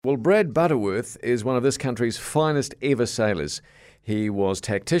Well, Brad Butterworth is one of this country's finest ever sailors. He was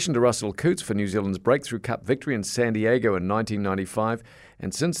tactician to Russell Coutts for New Zealand's Breakthrough Cup victory in San Diego in 1995,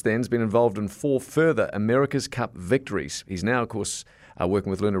 and since then has been involved in 4 further America's Cup victories. He's now, of course,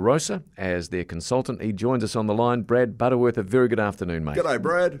 working with Luna Rossa as their consultant. He joins us on the line. Brad Butterworth, a very good afternoon, mate. G'day,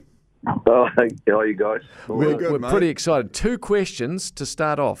 Brad. Oh, hey, how are you guys? We're good, We're mate. pretty excited. 2 questions to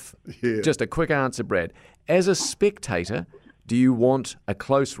start off. Yeah. Just a quick answer, Brad. As a spectator, do you want a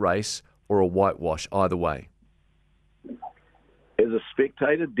close race or a whitewash, either way? As a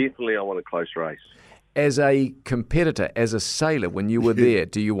spectator, definitely I want a close race. As a competitor, as a sailor, when you were there,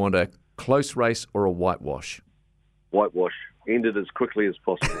 do you want a close race or a whitewash? Whitewash. End it as quickly as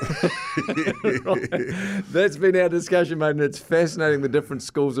possible. That's been our discussion, mate, and it's fascinating the different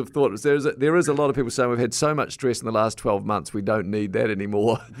schools of thought. There is a lot of people saying we've had so much stress in the last 12 months, we don't need that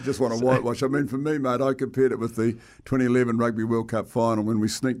anymore. You just want a whitewash. I mean, for me, mate, I compared it with the 2011 Rugby World Cup final when we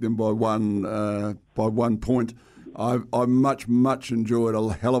sneaked them by one point. I much enjoyed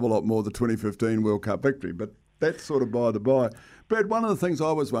a hell of a lot more the 2015 World Cup victory, but that's sort of by the by. Brad, one of the things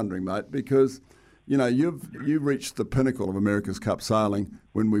I was wondering, mate, because you know, you reached the pinnacle of America's Cup sailing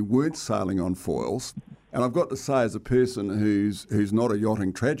when we weren't sailing on foils. And I've got to say, as a person who's not a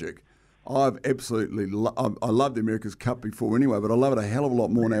yachting tragic, I've absolutely I loved the America's Cup before anyway, but I love it a hell of a lot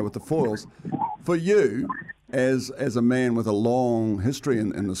more now with the foils. For you, as a man with a long history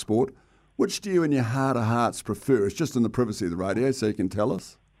in the sport, which do you in your heart of hearts prefer? It's just in the privacy of the radio, so you can tell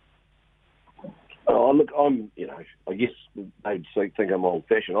us. Oh, look, I guess they'd think I'm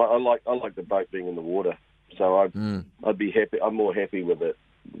old-fashioned. I like the boat being in the water, so I'd be happy. I'm more happy with it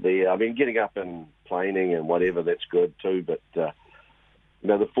there. I mean, getting up and planing and whatever, that's good too. But the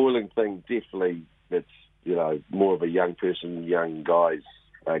foiling thing, definitely, it's more of a young guy's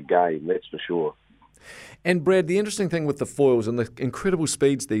game. That's for sure. And Brad, the interesting thing with the foils and the incredible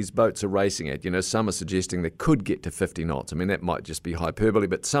speeds these boats are racing at, some are suggesting they could get to 50 knots. I mean, that might just be hyperbole,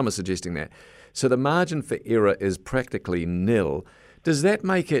 but some are suggesting that. So the margin for error is practically nil. Does that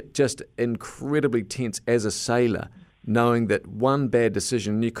make it just incredibly tense as a sailor, knowing that one bad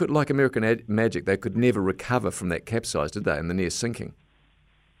decision, you could, like American Magic, they could never recover from that capsize, did they, in the near sinking?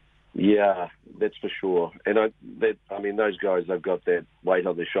 Yeah, that's for sure. And those guys, they've got that weight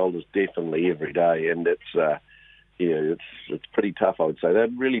on their shoulders definitely every day, and it's pretty tough, I would say. They're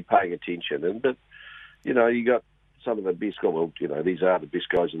really paying attention, but you got some of the best guys. Well, these are the best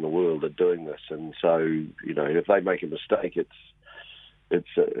guys in the world at doing this, and so if they make a mistake,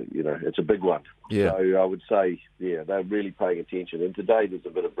 it's a big one. Yeah. So I would say, they're really paying attention. And today there's a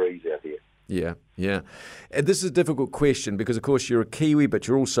bit of breeze out here. Yeah. And this is a difficult question because, of course, you're a Kiwi, but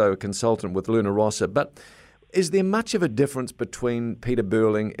you're also a consultant with Luna Rossa. But is there much of a difference between Peter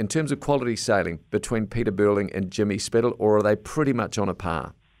Burling, in terms of quality sailing, between Peter Burling and Jimmy Spittle, or are they pretty much on a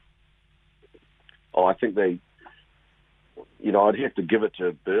par? Oh, I think they, I'd have to give it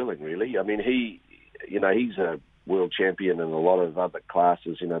to Burling, really. I mean, he's a world champion in a lot of other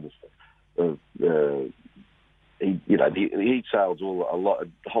classes. He sails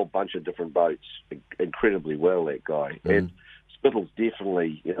a whole bunch of different boats incredibly well, that guy. And Spittle's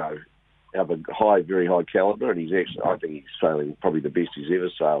definitely, have a very high caliber, and I think he's sailing probably the best he's ever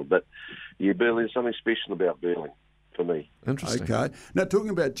sailed. But Burling, there's something special about Burling for me. Interesting. Okay. Now, talking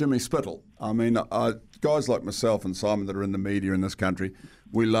about Jimmy Spittle, I mean, guys like myself and Simon that are in the media in this country,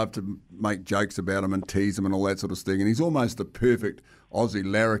 we love to make jokes about him and tease him and all that sort of thing. And he's almost the perfect Aussie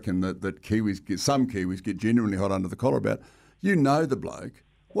larrikin that some Kiwis get genuinely hot under the collar about. You know the bloke.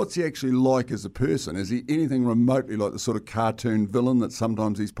 What's he actually like as a person? Is he anything remotely like the sort of cartoon villain that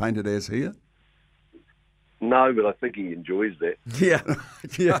sometimes he's painted as here? No, but I think he enjoys that. Yeah.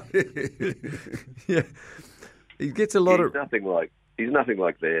 Yeah. He gets a lot He's nothing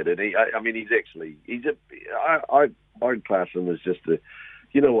like that, and I'd class him as just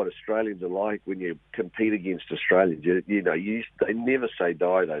what Australians are like when you compete against Australians. They never say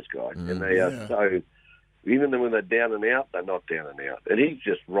die, those guys, and they are so. Even when they're down and out, they're not down and out, and he's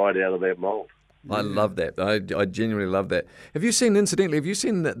just right out of that mould. I love that. I genuinely love that. Have you seen the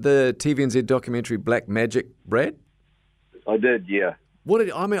TVNZ documentary Black Magic, Brad? I did, yeah.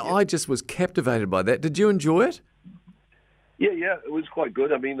 I just was captivated by that. Did you enjoy it? Yeah, it was quite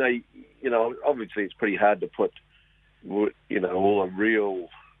good. I mean, obviously it's pretty hard to put, all the real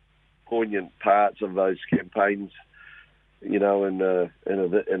poignant parts of those campaigns, in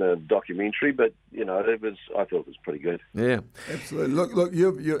a documentary. But I thought it was pretty good. Yeah, absolutely. Look,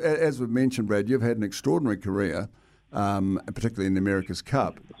 you as we've mentioned, Brad, you've had an extraordinary career, particularly in the America's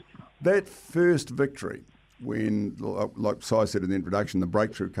Cup. That first victory, when, like Si said in the introduction, the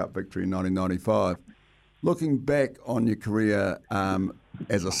Breakthrough Cup victory in 1995. Looking back on your career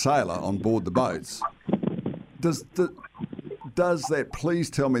as a sailor on board the boats, does that, please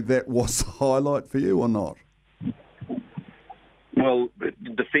tell me, that was the highlight for you or not? Well,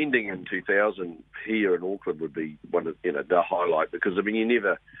 defending in 2000 here in Auckland would be one of the highlight, because I mean, you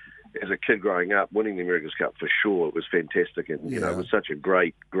never, as a kid growing up, winning the America's Cup for sure, it was fantastic, and it was such a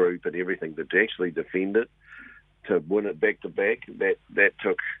great group and everything. But to actually defend it, to win it back to back, that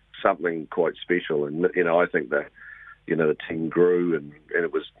took something quite special. And I think that the team grew, and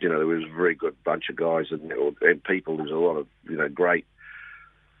it was there was a very good bunch of guys and people. There's a lot of great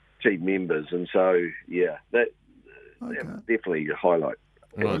team members, and so that definitely a highlight.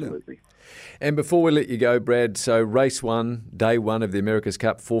 Absolutely. And before we let you go, Brad, so race 1, day 1 of the America's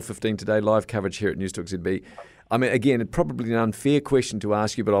Cup, 4:15 today, live coverage here at Newstalk ZB. I mean, again, probably an unfair question to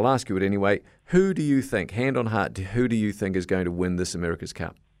ask you, but I'll ask you it anyway. Who do you think, hand on heart, who do you think is going to win this America's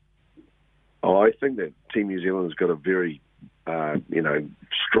Cup? Oh, I think that Team New Zealand's got a very,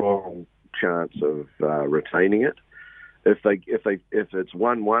 strong chance of retaining it. If it's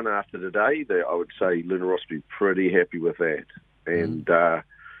 1-1 after today, I would say Luna Ross would be pretty happy with that. And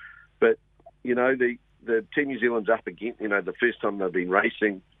but the Team New Zealand's up again. The first time they've been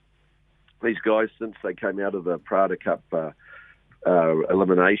racing, these guys since they came out of the Prada Cup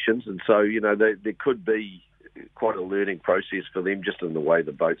eliminations, and so there could be quite a learning process for them just in the way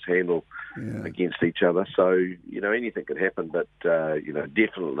the boats handle against each other. So anything could happen, but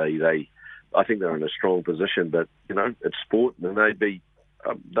definitely I think they're in a strong position. But it's sport, and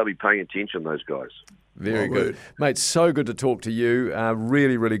they'll be paying attention, those guys. Very good. Mate, so good to talk to you.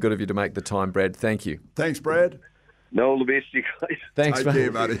 Really, really good of you to make the time, Brad. Thank you. Thanks, Brad. No, all the best, you guys. Thanks, Take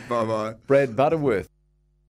care, buddy. Bye-bye. Brad Butterworth.